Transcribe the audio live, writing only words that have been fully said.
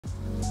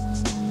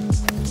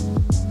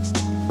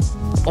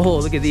Oh,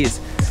 look at these.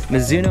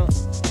 Mizuno.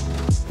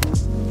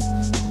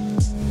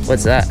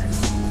 What's that?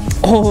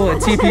 Oh, a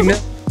TP mill.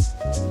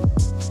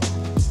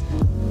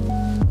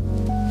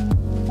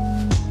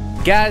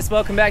 Guys,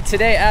 welcome back.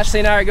 Today, Ashley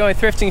and I are going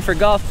thrifting for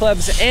golf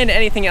clubs and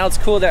anything else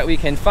cool that we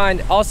can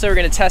find. Also, we're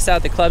gonna test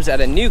out the clubs at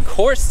a new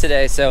course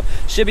today, so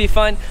should be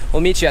fun.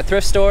 We'll meet you at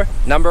thrift store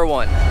number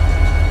 1.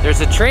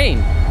 There's a train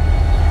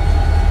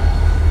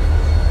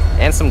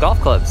and some golf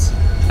clubs.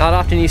 Not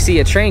often you see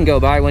a train go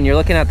by when you're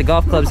looking at the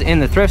golf clubs in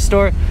the thrift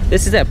store.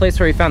 This is that place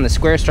where we found the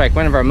Square Strike,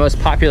 one of our most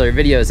popular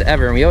videos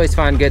ever, and we always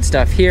find good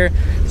stuff here.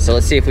 So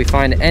let's see if we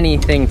find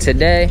anything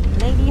today.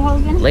 Lady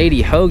Hogan.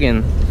 Lady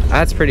Hogan.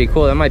 That's pretty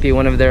cool. That might be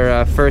one of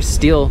their first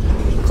steel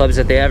clubs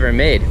that they ever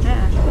made.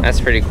 Yeah. That's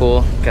pretty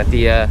cool. Got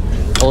the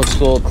old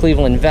school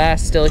Cleveland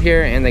Vast still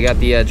here, and they got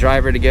the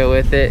driver to go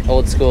with it.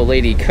 Old school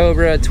Lady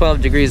Cobra,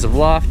 12 degrees of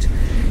loft.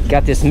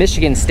 Got this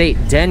Michigan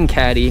State Den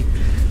Caddy.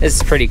 This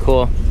is pretty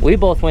cool. We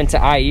both went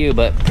to IU,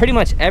 but pretty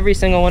much every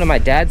single one of my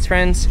dad's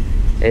friends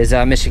is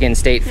a Michigan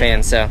State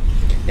fan, so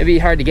it'd be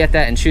hard to get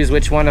that and choose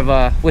which one of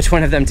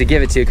them to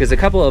give it to, because a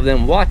couple of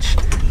them watch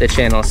the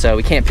channel, so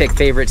we can't pick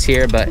favorites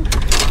here. But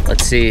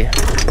let's see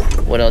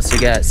what else we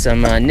got.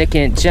 Some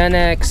Nickent Gen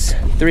X,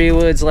 3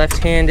 woods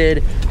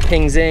left-handed,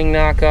 Ping Zing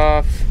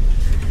knockoff.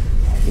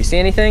 You see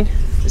anything?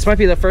 This might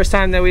be the first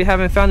time that we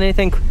haven't found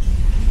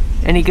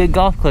any good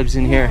golf clubs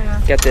in here.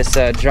 Got this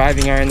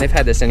driving iron. They've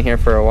had this in here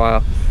for a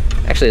while.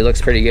 Actually, it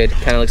looks pretty good.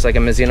 Kind of looks like a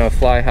Mizuno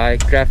Fly High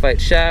graphite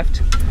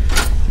shaft.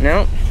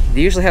 No,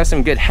 they usually have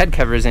some good head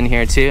covers in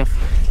here too.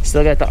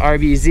 Still got the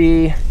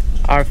RBZ,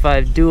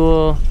 R5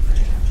 Dual,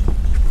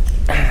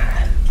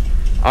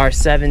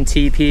 R7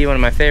 TP, one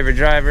of my favorite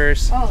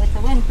drivers. Oh, it's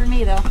a win for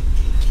me though.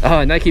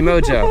 Oh, Nike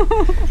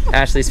Mojo.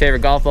 Ashley's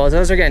favorite golf balls.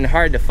 Those are getting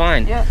hard to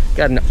find. Yep.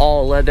 Got an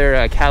all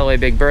leather Callaway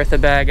Big Bertha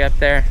bag up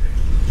there.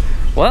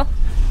 Well,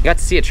 got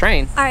to see a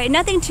train. All right,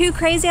 nothing too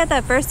crazy at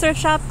that first thrift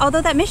shop,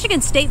 although that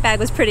Michigan State bag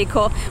was pretty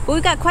cool. But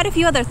we've got quite a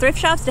few other thrift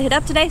shops to hit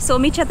up today, so we'll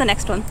meet you at the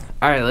next one.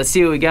 All right, let's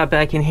see what we got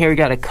back in here. We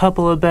got a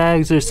couple of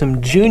bags. There's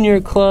some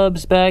junior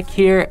clubs back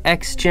here,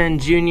 X-Gen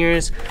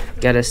Juniors.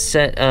 Got a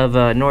set of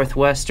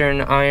Northwestern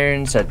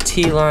irons, a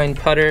T-line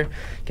putter.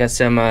 Got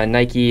some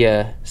Nike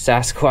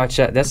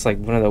Sasquatch. That's like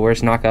one of the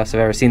worst knockoffs I've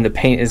ever seen. The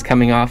paint is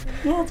coming off.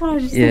 Yeah, that's what I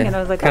was just thinking. I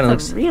was like,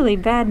 that's a really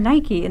bad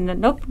Nike. And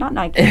nope, not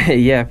Nike.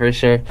 Yeah, for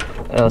sure.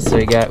 What else do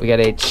we got? We got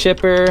a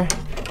chipper.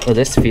 Oh,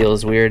 this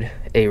feels weird.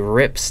 A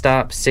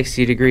Ripstop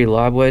 60-degree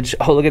lob wedge.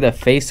 Oh, look at the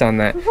face on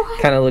that.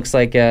 Kind of looks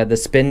like the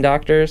Spin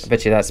Doctors.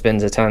 Bet you that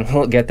spins a ton.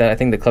 We'll get that. I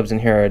think the clubs in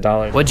here are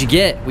 $1. What'd you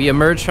get? We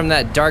emerged from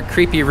that dark,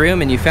 creepy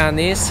room and you found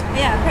these?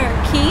 Yeah, a pair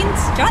of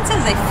Keens. John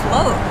says they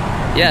float.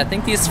 Yeah, I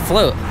think these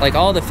float. Like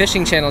all the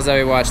fishing channels that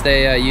we watch,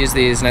 they use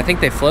these, and I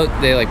think they float.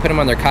 They like put them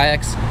on their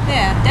kayaks.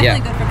 Yeah,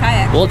 definitely good for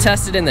kayaks. We'll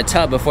test it in the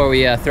tub before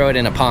we throw it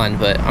in a pond,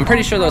 but I'm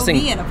pretty sure those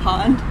things. Me in a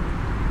pond?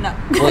 No.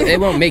 Well, it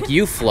won't make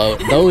you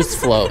float. Those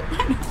float.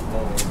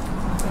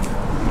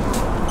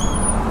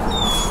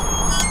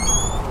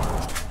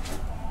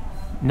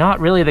 Not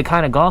really the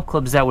kind of golf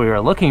clubs that we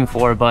were looking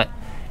for, but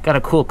got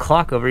a cool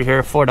clock over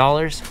here,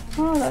 $4.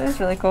 Oh, that is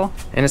really cool.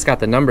 And it's got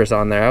the numbers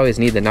on there. I always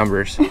need the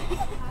numbers.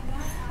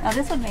 Now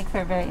this would make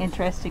for a very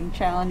interesting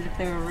challenge if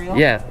they were real.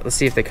 Yeah, let's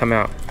see if they come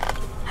out.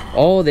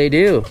 Oh, they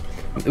do.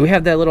 We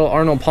have that little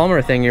Arnold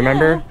Palmer thing, you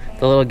remember?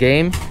 The little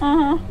game?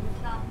 Uh-huh.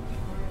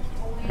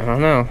 I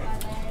don't know.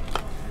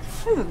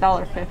 This is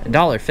 $1.50.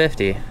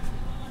 $1.50.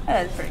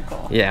 That is pretty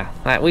cool.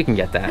 Yeah, we can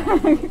get that.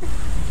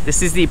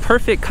 This is the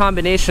perfect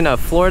combination of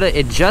Florida.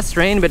 It just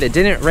rained, but it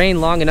didn't rain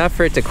long enough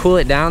for it to cool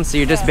it down, so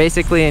you're just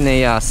basically in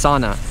a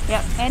sauna.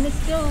 Yep, and it's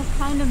still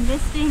kind of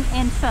misting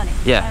and sunny.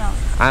 Yeah,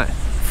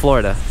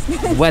 Florida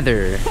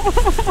weather.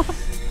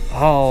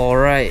 All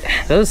right,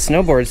 those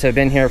snowboards have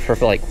been here for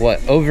like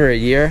what, over a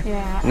year?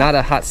 Yeah. Not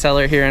a hot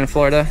seller here in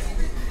Florida.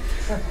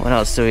 What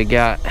else do we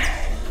got?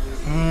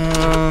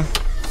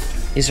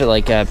 These are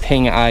like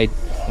Ping Eye,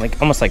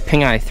 like almost like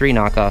Ping Eye 3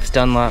 knockoffs.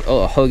 Dunlop.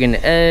 Oh, a Hogan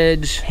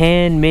Edge,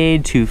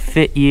 handmade to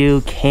fit you,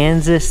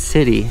 Kansas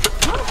City.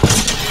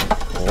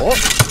 Oh.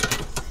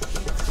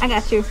 I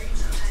got you.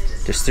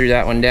 Just threw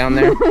that one down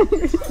there.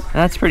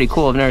 That's pretty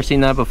cool. I've never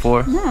seen that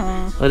before.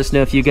 No. Let us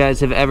know if you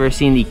guys have ever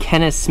seen the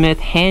Kenneth Smith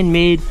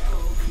handmade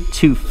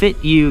to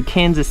fit you,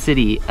 Kansas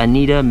City,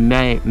 Anita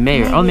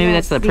Mayer. Oh, maybe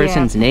that's the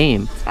person's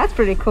name. That's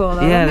pretty cool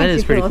though. Yeah, that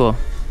is pretty cool.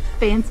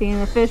 Fancy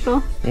and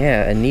official.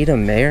 Yeah, Anita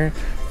Mayer.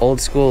 Old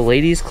school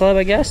ladies club,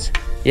 I guess.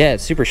 Yeah,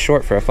 it's super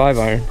short for a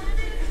 5-iron.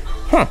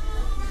 Huh.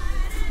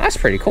 That's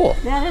pretty cool.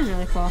 Yeah, that is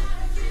really cool.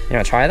 You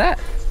wanna try that?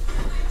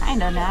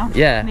 Kinda now.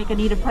 Yeah. Make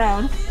Anita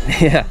proud.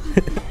 Yeah.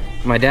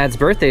 My dad's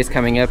birthday's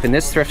coming up, and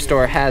this thrift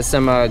store has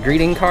some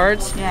greeting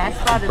cards. Yeah, I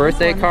spotted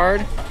birthday this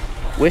card.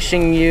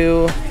 Wishing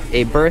you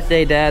a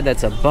birthday, Dad,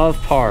 that's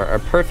above par. A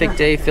perfect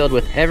day filled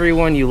with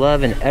everyone you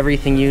love and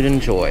everything you'd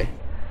enjoy.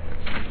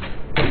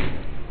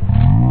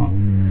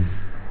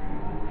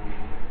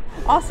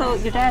 Also,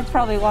 your dad's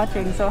probably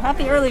watching, so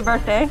happy early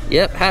birthday.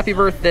 Yep, happy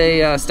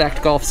birthday,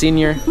 Stacked Golf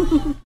Senior.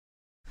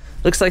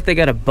 Looks like they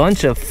got a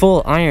bunch of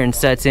full iron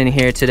sets in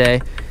here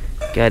today.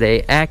 Got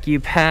a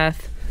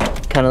AccuPath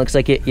Kind of looks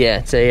like it. Yeah,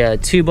 it's a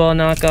 2-ball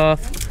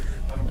knockoff.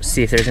 Let's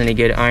see if there's any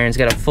good irons.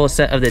 Got a full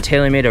set of the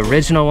TaylorMade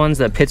original ones,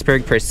 the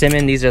Pittsburgh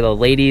Persimmon. These are the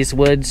ladies'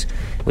 woods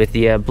with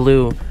the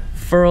blue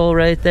furl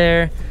right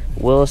there.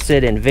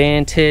 Wilson and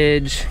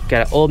Vantage.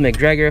 Got an old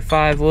McGregor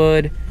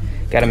 5-wood.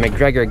 Got a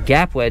McGregor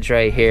gap wedge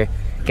right here.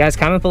 Guys,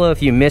 comment below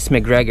if you miss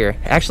McGregor.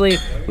 Actually,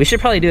 we should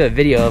probably do a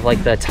video of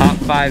like the top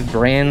 5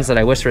 brands that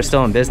I wish were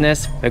still in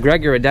business.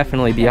 McGregor would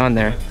definitely be on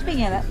there.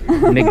 Speaking of that.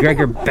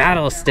 McGregor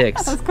Battle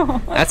Sticks. That's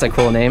cool. That's a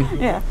cool name.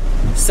 Yeah.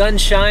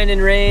 Sunshine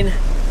and rain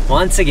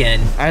once again.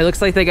 All right,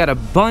 looks like they got a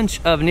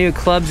bunch of new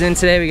clubs in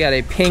today. We got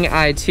a Ping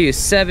I2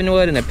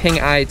 7-wood and a Ping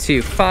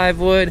I2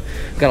 5-wood.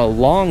 Got a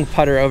long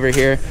putter over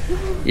here.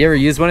 You ever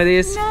use one of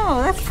these?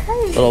 No, that's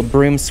crazy. Little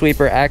broom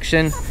sweeper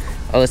action.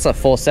 Oh, that's a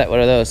full set. What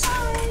are those?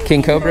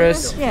 King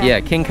Cobras?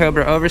 Yeah, King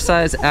Cobra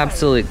oversized,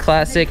 absolute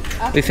classic.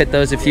 We've hit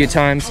those a few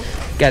times.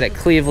 Got a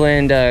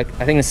Cleveland, I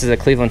think this is a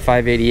Cleveland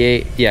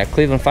 588. Yeah,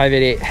 Cleveland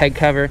 588 head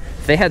cover.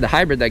 If they had the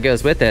hybrid that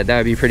goes with it, that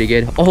would be pretty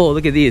good. Oh,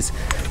 look at these.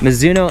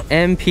 Mizuno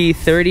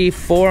MP30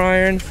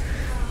 4-iron.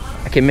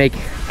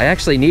 I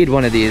actually need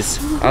one of these.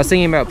 I was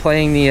thinking about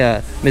playing the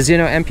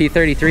Mizuno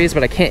MP33s,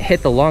 but I can't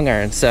hit the long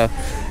iron, so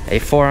a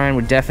 4-iron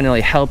would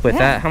definitely help with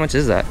that. How much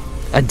is that?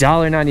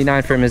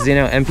 $1.99 for a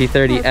Mizuno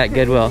MP30 at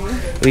Goodwill.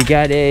 We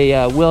got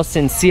a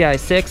Wilson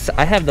CI6.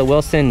 I have the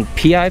Wilson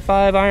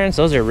PI5 irons.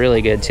 Those are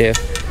really good too.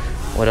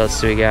 What else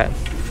do we got?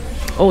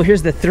 Oh,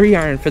 here's the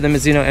 3-iron for the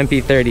Mizuno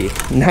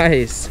MP30.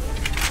 Nice.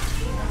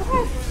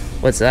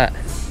 What's that?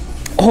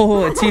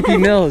 Oh, a TP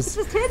Mills. It's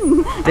just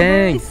hidden.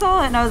 Dang. I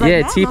saw it and I was like,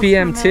 yeah, that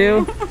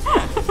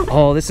TPM2.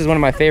 Oh, this is one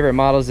of my favorite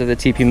models of the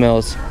TP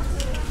Mills.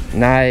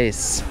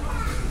 Nice.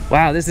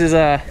 Wow, this is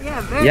very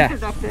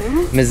productive.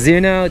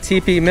 Mizuno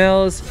TP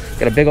Mills.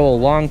 Got a big old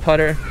long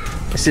putter.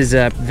 This is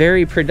a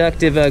very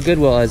productive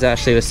Goodwill, as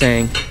Ashley was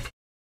saying.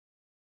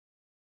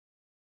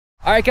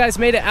 All right, guys,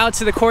 made it out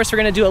to the course. We're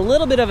gonna do a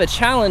little bit of a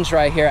challenge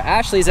right here.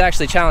 Ashley's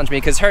actually challenged me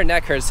because her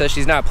neck hurts, so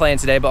she's not playing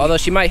today, but although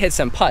she might hit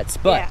some putts.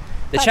 But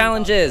the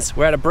challenge is,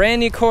 we're at a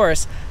brand new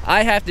course.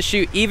 I have to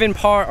shoot even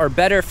par or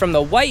better from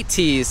the white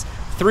tees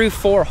through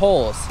 4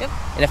 holes. Yep.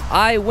 And if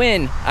I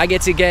win, I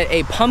get to get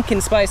a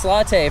pumpkin spice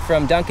latte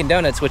from Dunkin'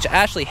 Donuts, which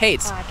Ashley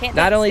hates.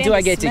 Not only do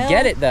I get to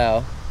get it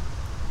though,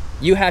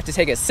 you have to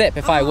take a sip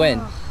if I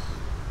win.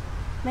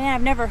 Man,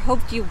 I've never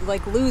hoped you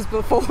like lose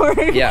before.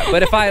 Yeah,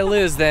 but if I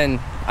lose, then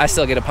I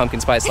still get a pumpkin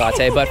spice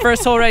latte. But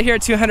first hole right here,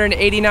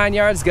 289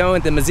 yards, going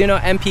with the Mizuno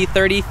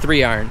MP30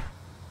 3-iron.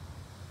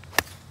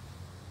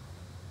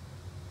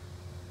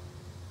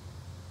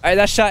 All right,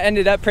 that shot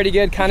ended up pretty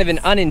good. Kind of an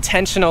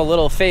unintentional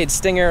little fade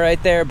stinger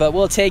right there, but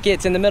we'll take it.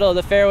 It's in the middle of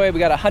the fairway. We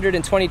got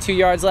 122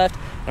 yards left.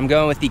 I'm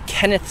going with the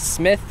Kenneth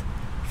Smith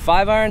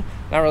 5-iron.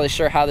 Not really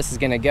sure how this is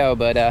gonna go,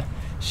 but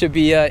should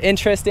be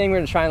interesting. We're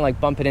gonna try and like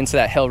bump it into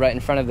that hill right in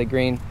front of the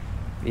green.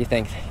 What do you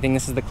think? You think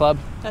this is the club?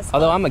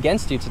 Although I'm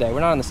against you today. We're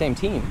not on the same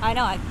team. I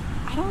know. I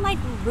don't like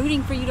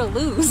rooting for you to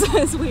lose.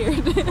 It's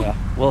weird. Yeah,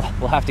 we'll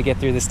have to get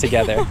through this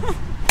together.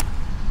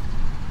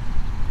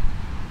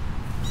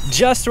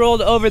 Just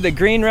rolled over the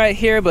green right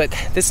here, but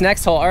this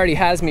next hole already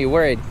has me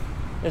worried.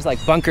 There's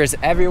like bunkers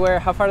everywhere.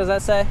 How far does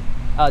that say?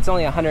 It's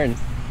only 100.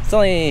 It's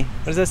only,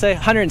 what does that say?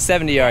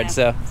 170 yards.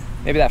 So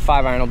maybe that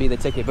 5-iron will be the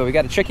ticket. But we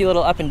got a tricky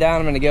little up and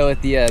down. I'm gonna go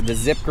with the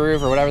zip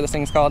groove or whatever this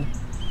thing's called.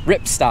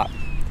 Rip stop.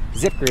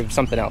 Zip groove,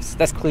 something else.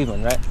 That's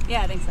Cleveland, right?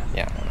 Yeah, I think so.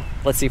 Yeah.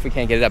 Let's see if we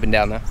can't get it up and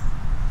down though.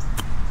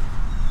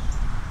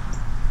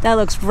 That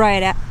looks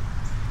right at.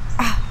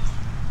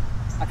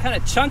 I kind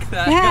of chunked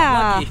that. Yeah.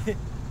 I got lucky.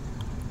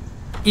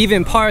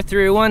 Even par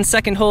through 1.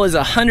 Second hole is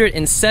a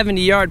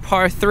 170-yard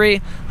par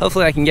 3.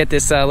 Hopefully I can get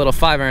this little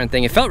 5-iron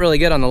thing. It felt really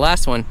good on the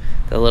last one,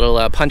 the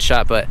little punch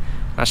shot, but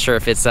not sure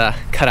if it's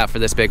cut out for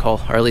this big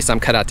hole, or at least I'm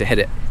cut out to hit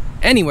it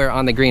anywhere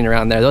on the green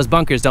around there. Those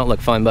bunkers don't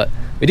look fun, but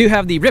we do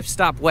have the rip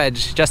stop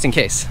wedge just in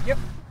case. Yep.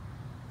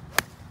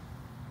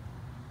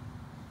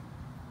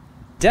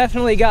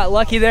 Definitely got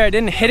lucky there. I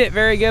didn't hit it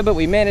very good, but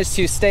we managed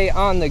to stay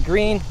on the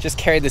green. Just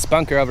carried this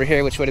bunker over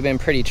here, which would have been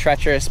pretty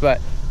treacherous, but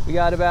we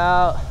got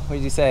about, what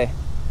did you say?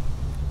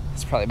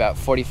 It's probably about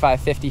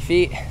 45, 50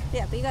 feet.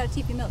 Yeah, but you got a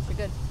TP Mills, you're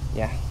good.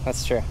 Yeah,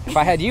 that's true. If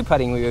I had you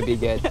putting, we would be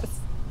good. Yes.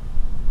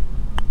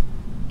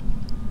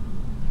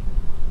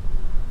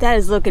 That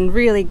is looking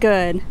really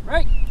good.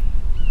 Right.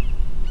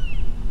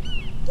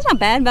 It's not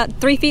bad, about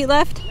 3 feet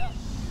left. Yeah.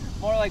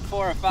 More like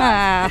 4 or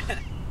 5.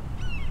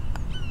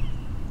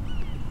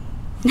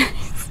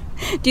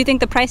 Do you think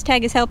the price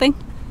tag is helping?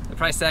 The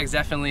price tag is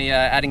definitely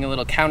adding a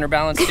little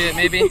counterbalance to it,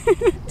 maybe.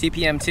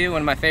 TPM2,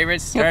 one of my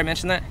favorites. Did I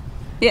mention that?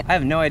 Yeah. I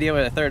have no idea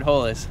where the 3rd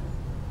hole is.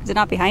 Is it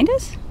not behind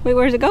us? Wait,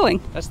 where's it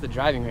going? That's the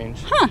driving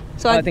range. Huh.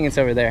 So I think it's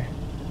over there.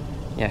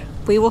 Yeah.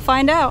 We will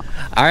find out.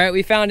 All right,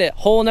 we found it.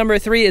 Hole number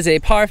 3 is a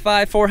par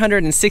 5,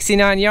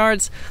 469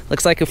 yards.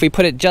 Looks like if we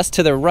put it just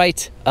to the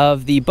right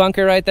of the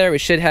bunker right there, we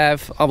should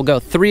have, we'll go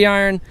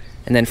 3-iron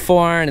and then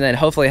 4-iron and then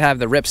hopefully have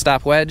the rip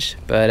stop wedge.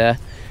 But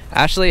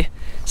Ashley,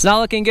 it's not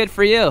looking good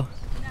for you. No.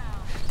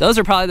 Those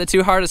are probably the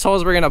 2 hardest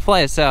holes we're gonna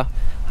play, so.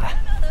 I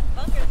don't know, those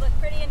bunkers look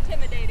pretty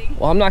intimidating.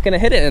 Well, I'm not gonna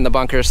hit it in the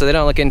bunker so they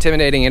don't look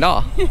intimidating at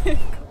all.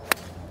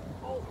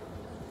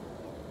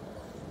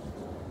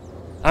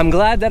 I'm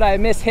glad that I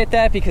hit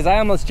that because I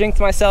almost jinxed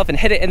myself and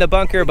hit it in the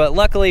bunker, but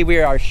luckily we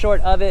are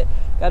short of it.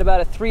 Got about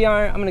a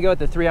 3-iron. I'm gonna go with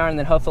the 3-iron, and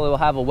then hopefully we'll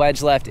have a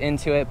wedge left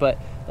into it, but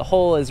the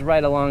hole is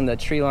right along the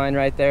tree line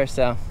right there,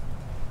 so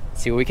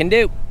let's see what we can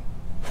do.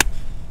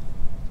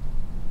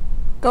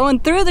 Going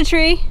through the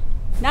tree.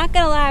 Not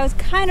gonna lie, I was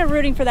kind of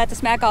rooting for that to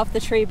smack off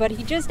the tree, but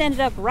he just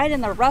ended up right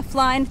in the rough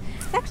line.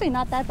 It's actually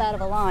not that bad of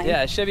a line.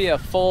 Yeah, it should be a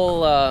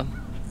full, what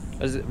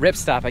is it,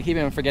 ripstop. I keep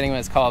even forgetting what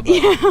it's called, but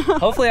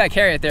hopefully I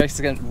carry it there because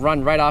it's gonna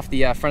run right off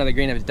the front of the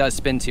green if it does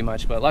spin too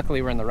much, but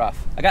luckily we're in the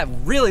rough. I got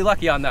really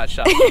lucky on that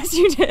shot. Yes,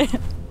 you did.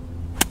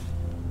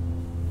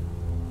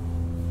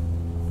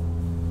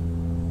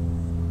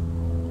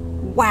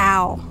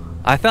 Wow.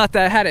 I thought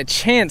that had a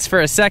chance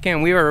for a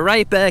second. We were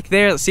right back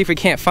there. Let's see if we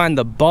can't find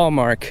the ball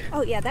mark.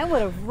 Oh yeah, that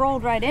would have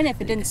rolled right in if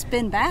it didn't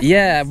spin back.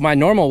 Yeah, my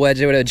normal wedge,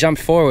 it would have jumped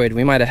forward.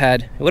 We might have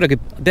had, it would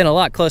have been a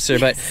lot closer,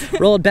 but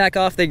rolled back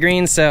off the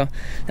green, so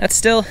that's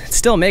still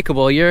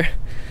makeable. You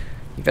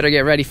better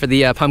get ready for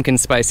the pumpkin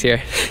spice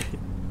here.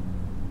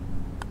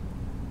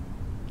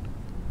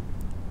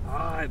 Oh,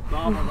 I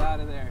bobbled out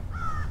of there.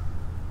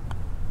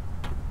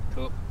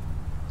 Cool.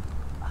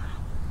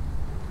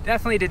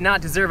 Definitely did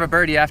not deserve a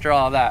birdie after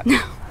all of that. No.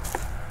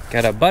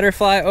 Got a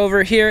butterfly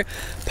over here.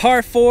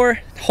 Par 4,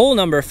 hole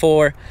number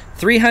 4,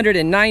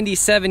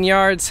 397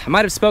 yards. I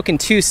might have spoken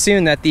too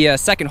soon that the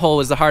second hole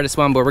was the hardest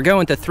one, but we're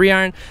going to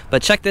 3-iron.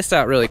 But check this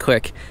out really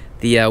quick.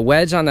 The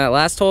wedge on that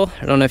last hole,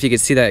 I don't know if you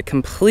could see that, it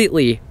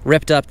completely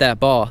ripped up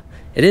that ball.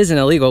 It is an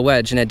illegal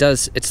wedge, and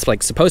it's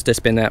like supposed to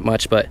spin that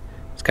much, but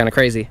it's kind of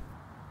crazy.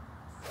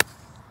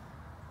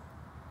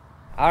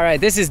 All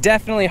right, this is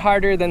definitely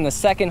harder than the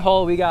second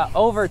hole. We got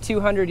over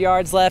 200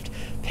 yards left.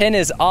 Pin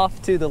is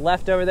off to the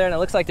left over there, and it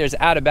looks like there's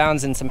out of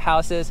bounds in some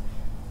houses.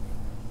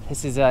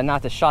 This is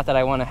not the shot that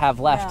I want to have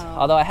left. No.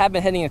 Although I have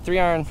been hitting a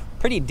 3-iron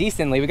pretty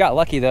decently. We got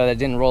lucky though that it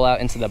didn't roll out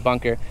into the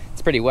bunker.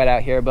 It's pretty wet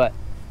out here, but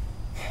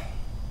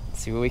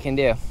let's see what we can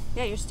do.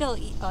 Yeah, you're still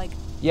like.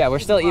 Yeah, we're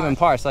still even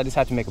par, so I just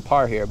have to make a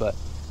par here, but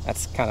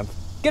that's kind of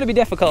gonna be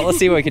difficult. Let's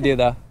see what we can do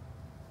though.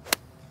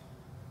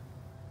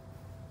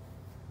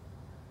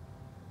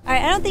 All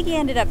right, I don't think he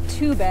ended up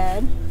too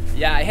bad.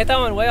 Yeah, I hit that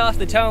one way off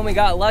the toe and we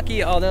got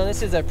lucky, although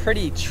this is a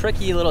pretty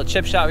tricky little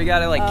chip shot. We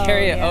gotta like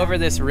carry it over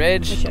this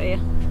ridge. Let me show you.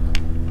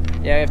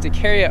 Yeah, we have to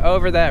carry it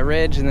over that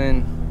ridge, and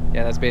then,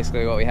 yeah, that's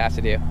basically what we have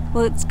to do.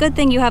 Well, it's a good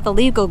thing you have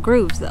illegal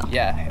grooves though.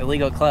 Yeah,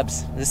 illegal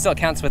clubs. This still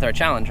counts with our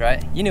challenge,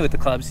 right? You knew with the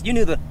clubs. You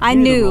knew the I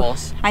knew the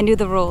rules. I knew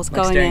the rules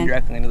like going staring in.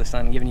 directly into the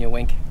sun, giving you a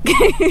wink.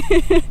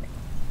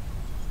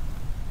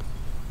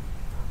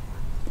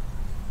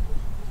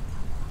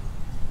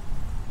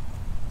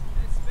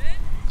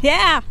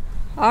 Yeah.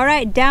 All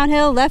right,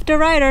 downhill, left or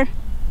righter.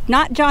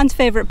 Not John's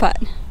favorite putt.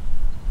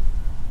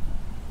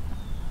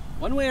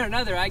 One way or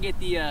another, I get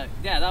the, yeah,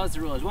 that was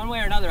the rules. One way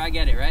or another, I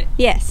get it, right?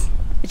 Yes.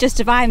 It's just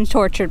if I'm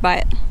tortured by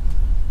it.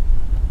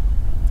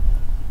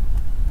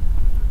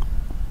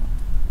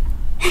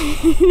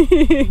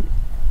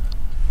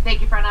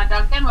 Thank you for not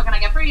Duncan. What can I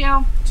get for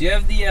you? Do you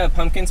have the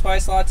pumpkin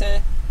spice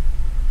latte?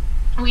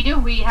 We do.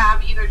 We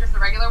have either just the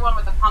regular one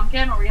with the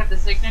pumpkin, or we have the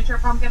signature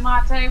pumpkin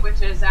latte,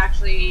 which is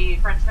actually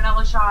French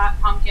vanilla shot,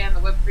 pumpkin, the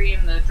whipped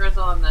cream, the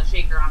drizzle, and the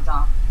shaker on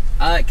top.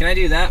 Can I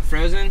do that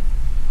frozen?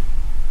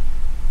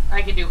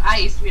 I can do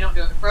iced. We don't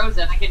do it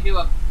frozen. I can do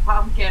a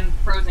pumpkin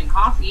frozen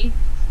coffee.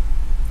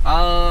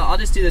 I'll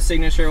just do the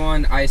signature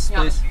one, iced,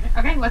 please.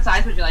 Okay, what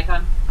size would you like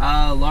on?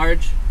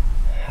 Large.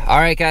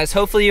 Alright guys,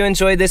 hopefully you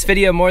enjoyed this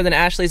video more than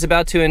Ashley's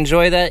about to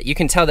enjoy that. You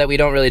can tell that we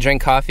don't really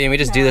drink coffee, and we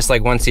just do this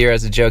like once a year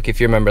as a joke.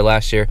 If you remember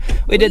last year,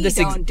 we did this.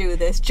 We don't do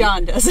this,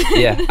 John does.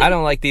 Yeah, I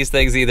don't like these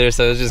things either,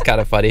 so it's just kind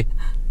of funny.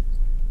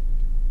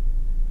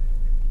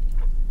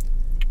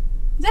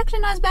 It's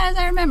actually not as bad as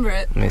I remember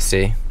it. Let me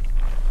see.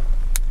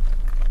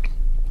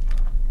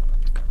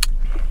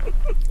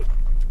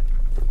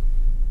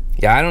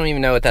 Yeah, I don't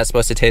even know what that's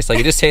supposed to taste like.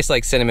 It just tastes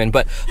like cinnamon.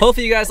 But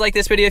hopefully you guys like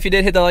this video. If you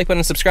did, hit the like button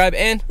and subscribe,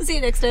 and See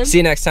you next time. See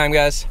you next time,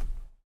 guys.